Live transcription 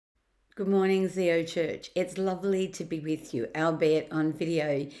Good morning, Zio Church. It's lovely to be with you, albeit on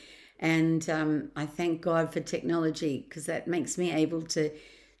video. And I thank God for technology because that makes me able to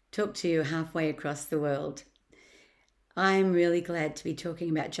talk to you halfway across the world. I'm really glad to be talking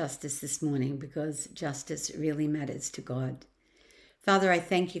about justice this morning because justice really matters to God. Father, I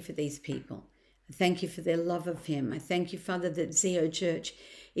thank you for these people. I thank you for their love of Him. I thank you, Father, that Zio Church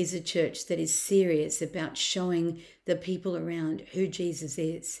is a church that is serious about showing the people around who Jesus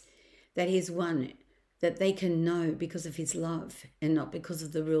is, that He is one that they can know because of His love and not because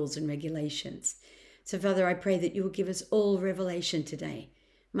of the rules and regulations. So, Father, I pray that you will give us all revelation today,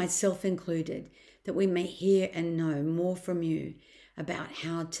 myself included, that we may hear and know more from you about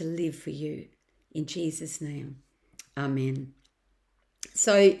how to live for you. In Jesus' name, amen.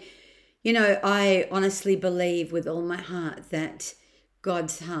 So, I honestly believe with all my heart that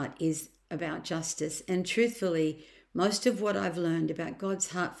God's heart is about justice. And truthfully, most of what I've learned about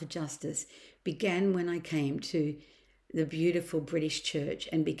God's heart for justice began when I came to the beautiful British church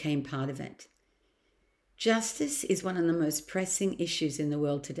and became part of it. Justice is one of the most pressing issues in the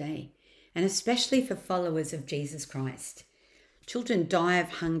world today, and especially for followers of Jesus Christ. Children die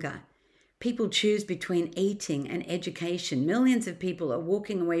of hunger. People choose between eating and education. Millions of people are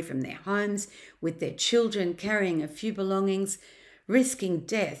walking away from their homes with their children, carrying a few belongings, risking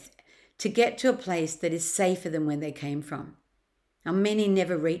death to get to a place that is safer than where they came from. Now, many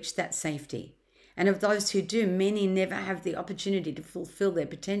never reach that safety. And of those who do, many never have the opportunity to fulfill their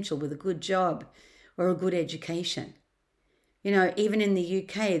potential with a good job or a good education. Even in the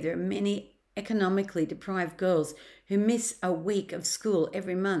UK, there are many economically deprived girls who miss a week of school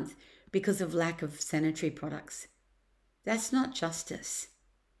every month because of lack of sanitary products. That's not justice.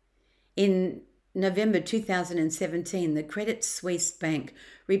 In November 2017, the Credit Suisse Bank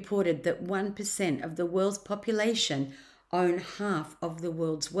reported that 1% of the world's population own half of the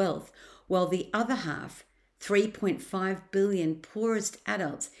world's wealth, while the other half, 3.5 billion poorest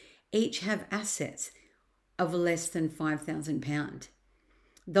adults, each have assets of less than £5,000.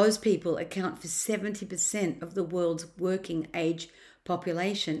 Those people account for 70% of the world's working age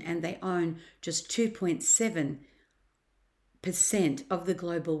population, and they own just 2.7% of the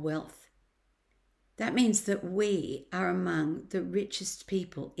global wealth. That means that we are among the richest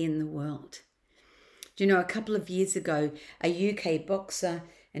people in the world. Do you know, a couple of years ago, a UK boxer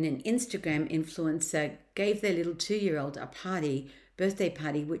and an Instagram influencer gave their little 2-year-old a birthday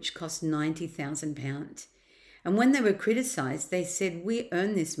party, which cost £90,000. And when they were criticised, they said, we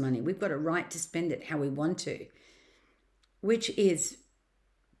earn this money. We've got a right to spend it how we want to, which is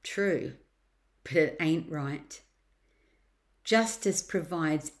true, but it ain't right. Justice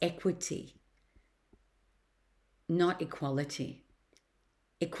provides equity, not equality.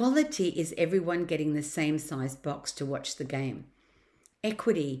 Equality is everyone getting the same size box to watch the game.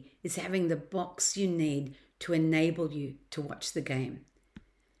 Equity is having the box you need to enable you to watch the game.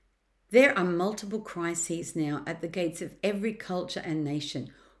 There are multiple crises now at the gates of every culture and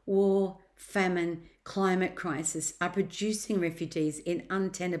nation. War, famine, climate crisis are producing refugees in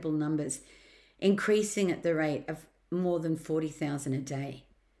untenable numbers, increasing at the rate of more than 40,000 a day.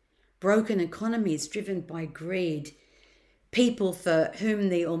 Broken economies driven by greed. People for whom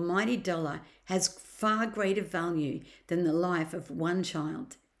the almighty dollar has far greater value than the life of one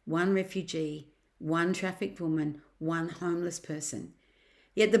child, one refugee, one trafficked woman, one homeless person.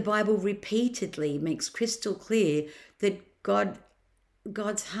 Yet the Bible repeatedly makes crystal clear that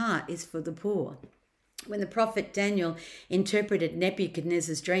God's heart is for the poor. When the prophet Daniel interpreted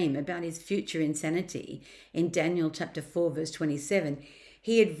Nebuchadnezzar's dream about his future insanity in Daniel chapter 4, verse 27,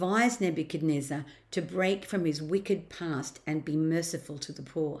 he advised Nebuchadnezzar to break from his wicked past and be merciful to the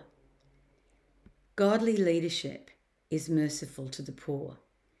poor. Godly leadership is merciful to the poor,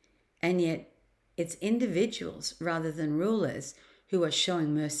 and yet it's individuals rather than rulers who are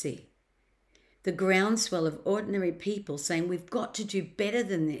showing mercy. The groundswell of ordinary people saying we've got to do better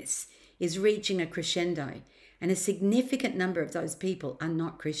than this is reaching a crescendo, and a significant number of those people are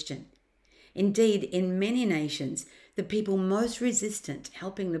not Christian. Indeed, in many nations, the people most resistant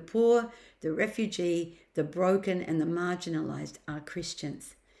helping the poor, the refugee, the broken, and the marginalized are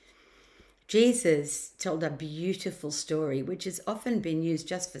Christians. Jesus told a beautiful story, which has often been used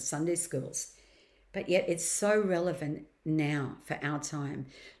just for Sunday schools, but yet it's so relevant now for our time.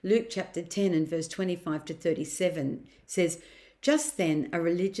 Luke chapter 10 and verse 25 to 37 says, just then a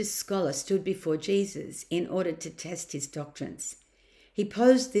religious scholar stood before Jesus in order to test his doctrines. He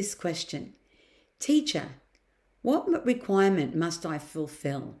posed this question, Teacher, what requirement must I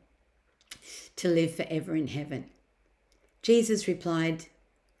fulfill to live forever in heaven? Jesus replied,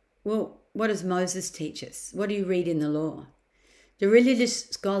 well, what does Moses teach us? What do you read in the law? The religious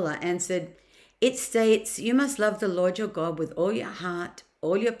scholar answered, "It states you must love the Lord your God with all your heart,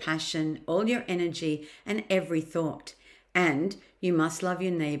 all your passion, all your energy, and every thought. And you must love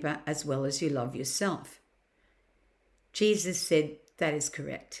your neighbor as well as you love yourself." Jesus said, "That is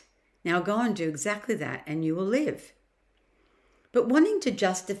correct. Now go and do exactly that and you will live." But wanting to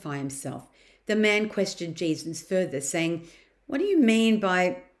justify himself, the man questioned Jesus further, saying, "What do you mean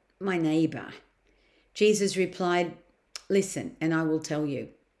by my neighbor?" Jesus replied, "Listen, and I will tell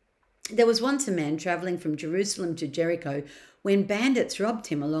you. There was once a man traveling from Jerusalem to Jericho when bandits robbed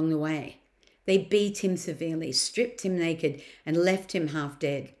him along the way. They beat him severely, stripped him naked, and left him half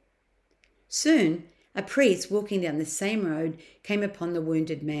dead. Soon, a priest walking down the same road came upon the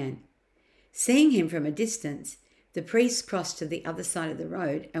wounded man. Seeing him from a distance, the priest crossed to the other side of the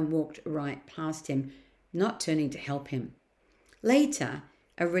road and walked right past him, not turning to help him. Later,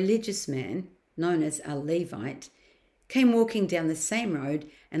 a religious man, known as a Levite, came walking down the same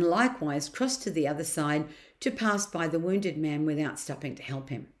road and likewise crossed to the other side to pass by the wounded man without stopping to help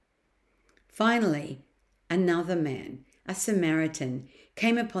him. Finally, another man, a Samaritan,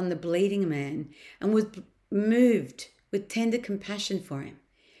 came upon the bleeding man and was moved with tender compassion for him.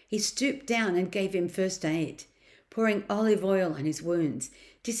 He stooped down and gave him first aid, pouring olive oil on his wounds,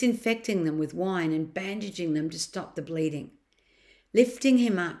 disinfecting them with wine and bandaging them to stop the bleeding. Lifting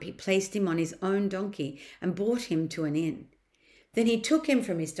him up, he placed him on his own donkey and brought him to an inn. Then he took him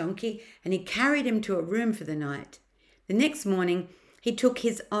from his donkey and he carried him to a room for the night. The next morning, he took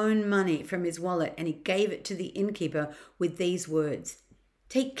his own money from his wallet and he gave it to the innkeeper with these words,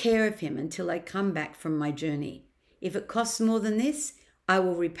 "Take care of him until I come back from my journey. If it costs more than this, I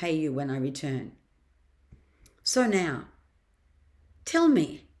will repay you when I return." So now, tell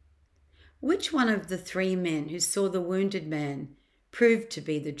me, which one of the three men who saw the wounded man proved to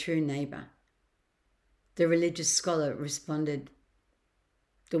be the true neighbor? The religious scholar responded,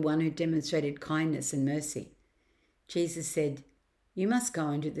 "The one who demonstrated kindness and mercy." Jesus said, "You must go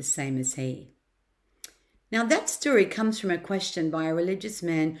and do the same as he." Now that story comes from a question by a religious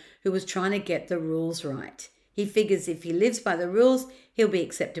man who was trying to get the rules right. He figures if he lives by the rules, he'll be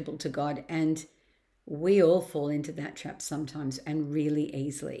acceptable to God, and we all fall into that trap sometimes and really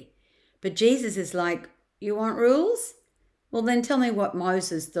easily. But Jesus is like, "You want rules? Well, then tell me what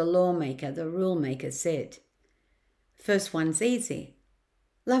Moses, the lawmaker, the rule maker, said." First one's easy.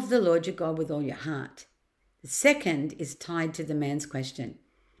 Love the Lord your God with all your heart. The second is tied to the man's question.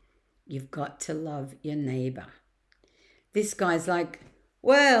 You've got to love your neighbor. This guy's like,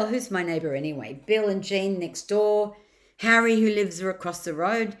 "Well, who's my neighbor anyway? Bill and Jean next door? Harry who lives across the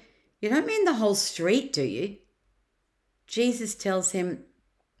road? You don't mean the whole street, do you?" Jesus tells him,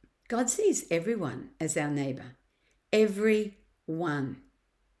 God sees everyone as our neighbor. Everyone.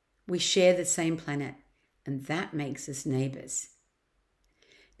 We share the same planet, and that makes us neighbors.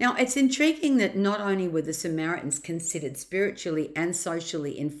 Now, it's intriguing that not only were the Samaritans considered spiritually and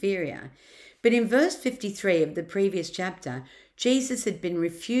socially inferior, but in verse 53 of the previous chapter, Jesus had been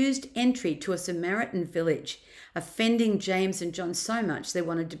refused entry to a Samaritan village, offending James and John so much they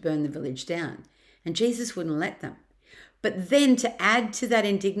wanted to burn the village down, and Jesus wouldn't let them. But then to add to that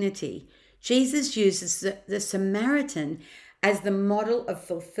indignity, Jesus uses the Samaritan as the model of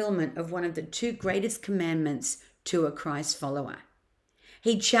fulfillment of one of the two greatest commandments to a Christ follower.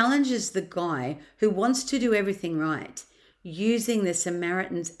 He challenges the guy who wants to do everything right, using the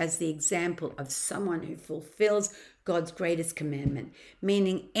Samaritans as the example of someone who fulfills God's greatest commandment,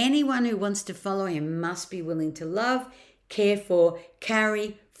 meaning anyone who wants to follow him must be willing to love, care for,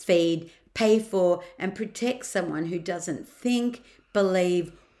 carry, feed, pay for, and protect someone who doesn't think,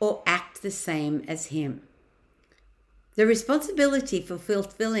 believe, or act the same as him. The responsibility for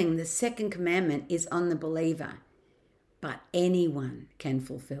fulfilling the second commandment is on the believer, but anyone can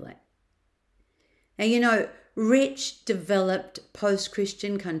fulfill it. Now, rich, developed,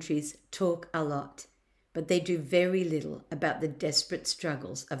 post-Christian countries talk a lot, but they do very little about the desperate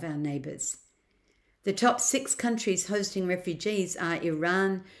struggles of our neighbours. The top 6 countries hosting refugees are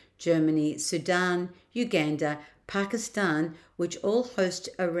Iran, Germany, Sudan, Uganda, Pakistan, which all host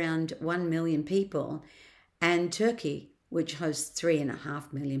around 1 million people, and Turkey, which hosts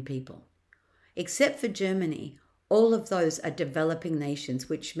 3.5 million people. Except for Germany, all of those are developing nations,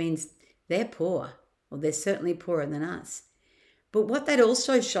 which means they're poor. Well, they're certainly poorer than us. But what that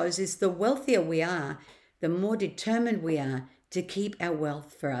also shows is the wealthier we are, the more determined we are to keep our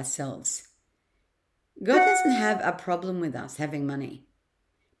wealth for ourselves. God doesn't have a problem with us having money,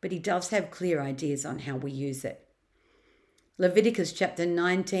 but he does have clear ideas on how we use it. Leviticus chapter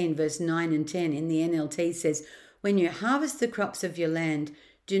 19, verse 9 and 10 in the NLT says, "When you harvest the crops of your land,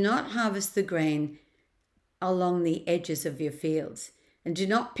 do not harvest the grain along the edges of your fields, and do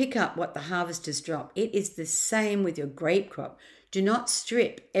not pick up what the harvesters drop. It is the same with your grape crop. Do not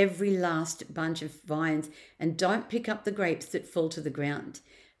strip every last bunch of vines, and don't pick up the grapes that fall to the ground.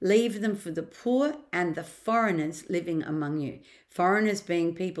 Leave them for the poor and the foreigners living among you. Foreigners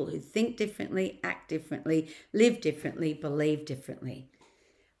being people who think differently, act differently, live differently, believe differently.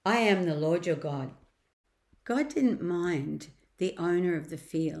 I am the Lord your God. God didn't mind the owner of the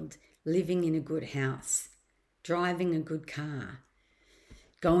field living in a good house, driving a good car,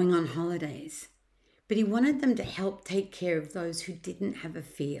 going on holidays. But he wanted them to help take care of those who didn't have a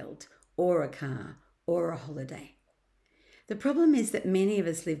field or a car or a holiday. The problem is that many of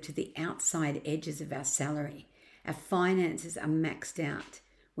us live to the outside edges of our salary. Our finances are maxed out.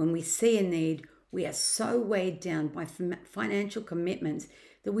 When we see a need, we are so weighed down by financial commitments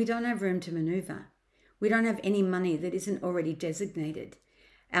that we don't have room to maneuver. We don't have any money that isn't already designated.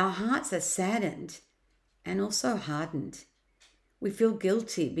 Our hearts are saddened and also hardened. We feel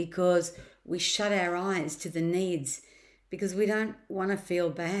guilty because we shut our eyes to the needs because we don't want to feel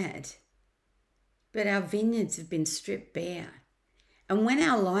bad. But our vineyards have been stripped bare. And when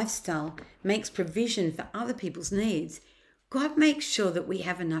our lifestyle makes provision for other people's needs, God makes sure that we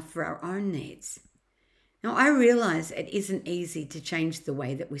have enough for our own needs. Now, I realize it isn't easy to change the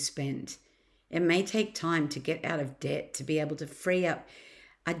way that we spend. It may take time to get out of debt, to be able to free up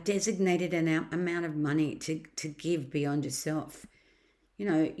a designated amount of money to give beyond yourself. You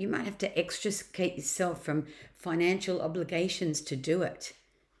know, you might have to extricate yourself from financial obligations to do it.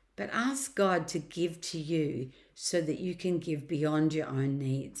 But ask God to give to you so that you can give beyond your own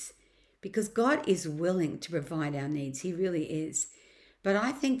needs. Because God is willing to provide our needs. He really is. But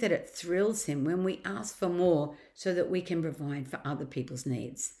I think that it thrills him when we ask for more so that we can provide for other people's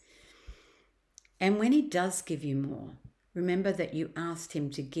needs. And when he does give you more, remember that you asked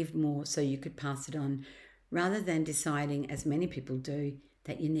him to give more so you could pass it on, rather than deciding, as many people do,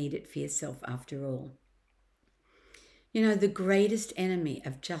 that you need it for yourself after all. You know, the greatest enemy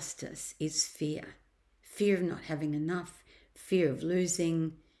of justice is fear. Fear of not having enough, fear of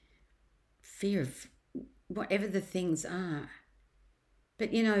losing, fear of whatever the things are.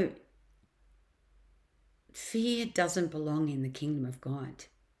 But you know, fear doesn't belong in the kingdom of God.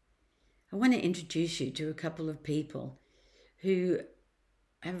 I want to introduce you to a couple of people who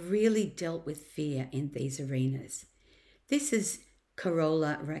have really dealt with fear in these arenas. This is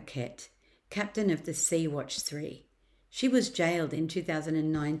Carola Rackete, captain of the Sea-Watch 3. She was jailed in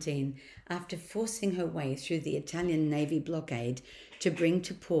 2019 after forcing her way through the Italian Navy blockade to bring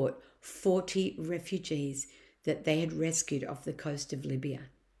to port 40 refugees that they had rescued off the coast of Libya.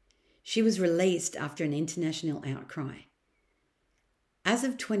 She was released after an international outcry. As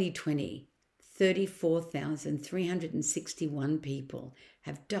of 2020, 34,361 people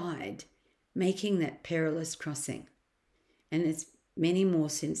have died making that perilous crossing, and it's many more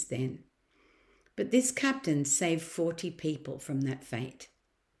since then. But this captain saved 40 people from that fate.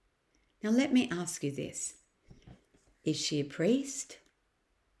 Now let me ask you this. Is she a priest?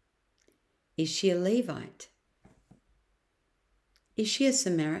 Is she a Levite? Is she a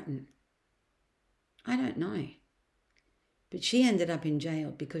Samaritan? I don't know. But she ended up in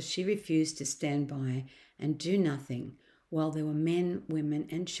jail because she refused to stand by and do nothing while there were men, women,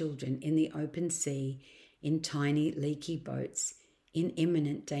 and children in the open sea in tiny, leaky boats in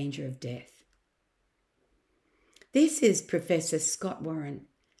imminent danger of death. This is Professor Scott Warren,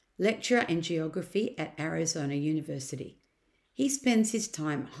 lecturer in geography at Arizona University. He spends his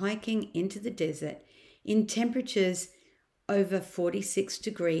time hiking into the desert in temperatures over 46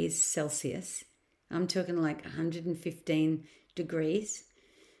 degrees Celsius. I'm talking like 115 degrees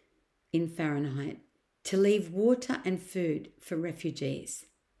in Fahrenheit, to leave water and food for refugees.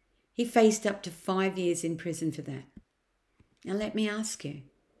 He faced up to 5 years in prison for that. Now let me ask you,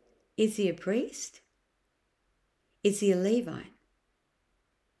 is he a priest? Is he a Levite?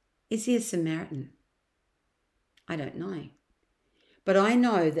 Is he a Samaritan? I don't know. But I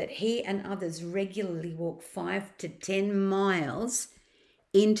know that he and others regularly walk 5 to 10 miles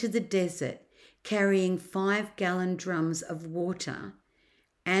into the desert carrying 5-gallon drums of water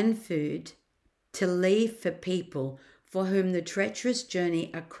and food to leave for people for whom the treacherous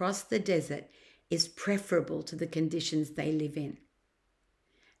journey across the desert is preferable to the conditions they live in.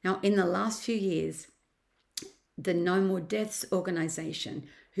 Now, in the last few years, the No More Deaths organization,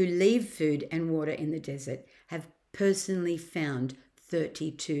 who leave food and water in the desert, have personally found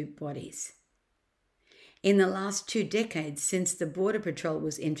 32 bodies. In the last 2 decades since the Border Patrol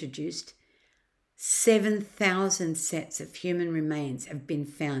was introduced, 7,000 sets of human remains have been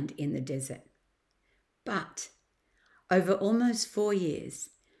found in the desert. But over almost 4 years,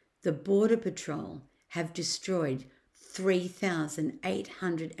 the Border Patrol have destroyed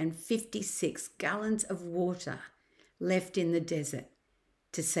 3,856 gallons of water left in the desert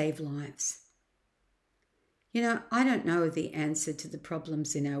to save lives. You know, I don't know the answer to the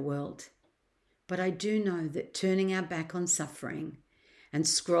problems in our world, but I do know that turning our back on suffering and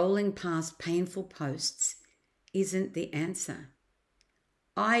scrolling past painful posts isn't the answer.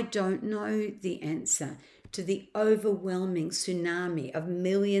 I don't know the answer to the overwhelming tsunami of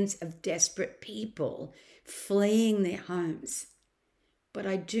millions of desperate people fleeing their homes. But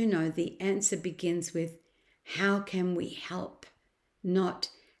I do know the answer begins with, how can we help? Not,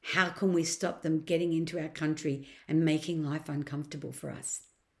 how can we stop them getting into our country and making life uncomfortable for us?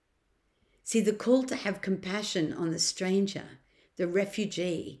 See, the call to have compassion on the stranger, the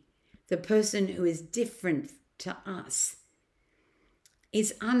refugee, the person who is different to us,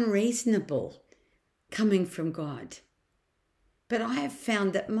 is unreasonable coming from God. But I have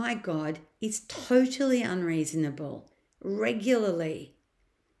found that my God is totally unreasonable, regularly.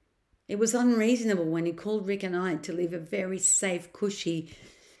 It was unreasonable when he called Rick and I to live a very safe, cushy,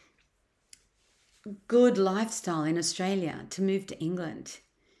 good lifestyle in Australia, to move to England.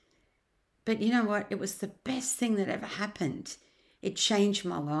 But you know what? It was the best thing that ever happened. It changed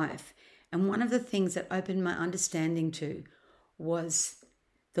my life. And one of the things that opened my understanding to was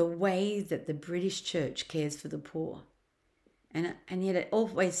the way that the British church cares for the poor. And yet it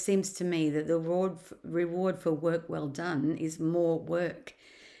always seems to me that the reward for work well done is more work.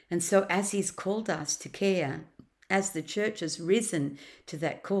 And so as he's called us to care, as the church has risen to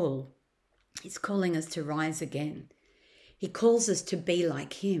that call, he's calling us to rise again. He calls us to be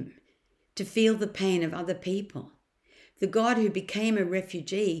like him, to feel the pain of other people. The God who became a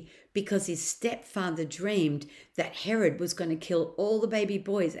refugee because his stepfather dreamed that Herod was going to kill all the baby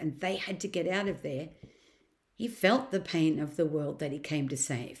boys and they had to get out of there. He felt the pain of the world that he came to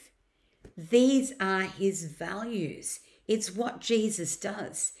save. These are his values. It's what Jesus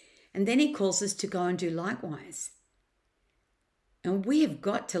does. And then he calls us to go and do likewise. And we have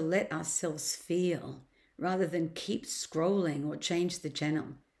got to let ourselves feel rather than keep scrolling or change the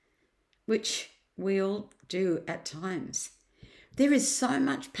channel, which we all do at times. There is so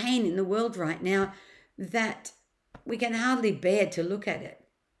much pain in the world right now that we can hardly bear to look at it.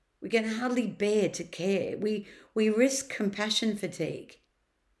 We can hardly bear to care. We risk compassion fatigue,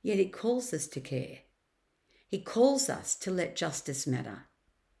 yet he calls us to care. He calls us to let justice matter.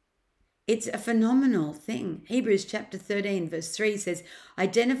 It's a phenomenal thing. Hebrews chapter 13 verse 3 says,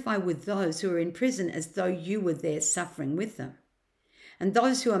 identify with those who are in prison as though you were there suffering with them, and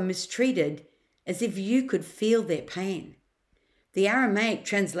those who are mistreated as if you could feel their pain. The Aramaic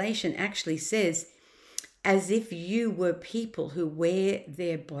translation actually says, as if you were people who wear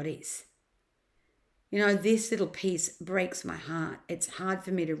their bodies. You know, this little piece breaks my heart. It's hard for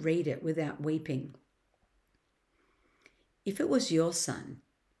me to read it without weeping. If it was your son,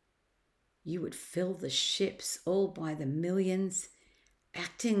 you would fill the ships all by the millions,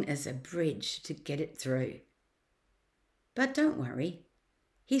 acting as a bridge to get it through. But don't worry,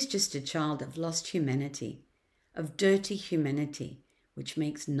 he's just a child of lost humanity, of dirty humanity, which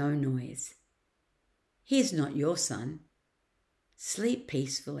makes no noise. He is not your son. Sleep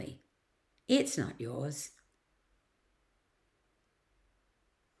peacefully. It's not yours.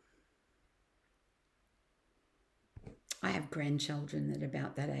 I have grandchildren that are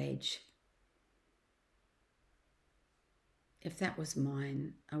about that age. If that was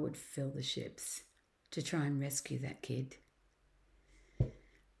mine, I would fill the ships to try and rescue that kid.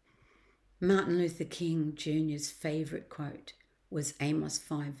 Martin Luther King Jr.'s favourite quote was Amos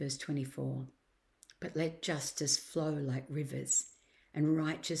 5 verse 24. But let justice flow like rivers and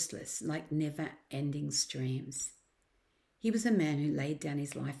righteousness like never-ending streams. He was a man who laid down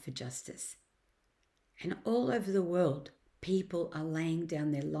his life for justice. And all over the world, people are laying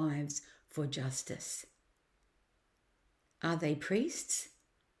down their lives for justice. Are they priests?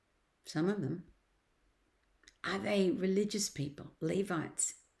 Some of them. Are they religious people,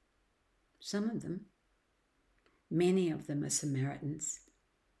 Levites? Some of them. Many of them are Samaritans.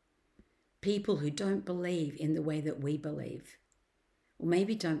 People who don't believe in the way that we believe, or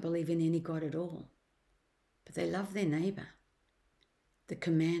maybe don't believe in any God at all, but they love their neighbour. The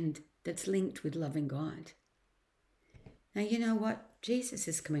command that's linked with loving God. Now, you know what? Jesus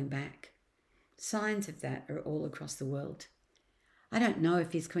is coming back. Signs of that are all across the world. I don't know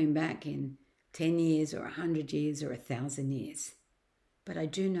if he's coming back in 10 years or 100 years or 1,000 years, but I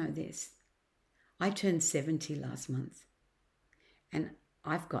do know this. I turned 70 last month, and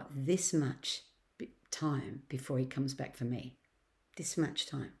I've got this much time before he comes back for me. This much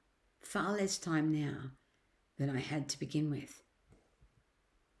time. Far less time now than I had to begin with.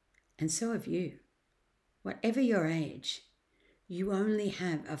 And so have you. Whatever your age, you only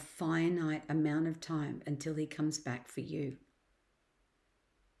have a finite amount of time until he comes back for you.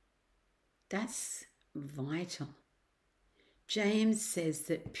 That's vital. James says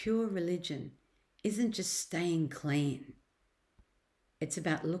that pure religion isn't just staying clean. It's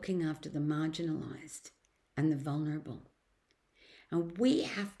about looking after the marginalized and the vulnerable. And we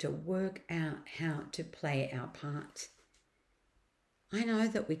have to work out how to play our part. I know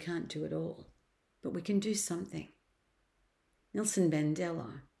that we can't do it all, but we can do something. Nelson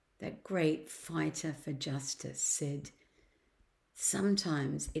Mandela, that great fighter for justice, said,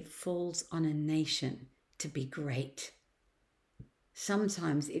 "Sometimes it falls on a nation to be great.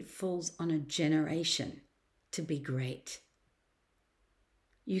 Sometimes it falls on a generation to be great."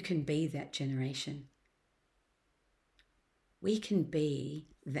 You can be that generation. We can be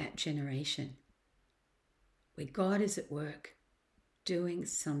that generation where God is at work doing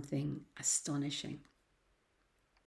something astonishing.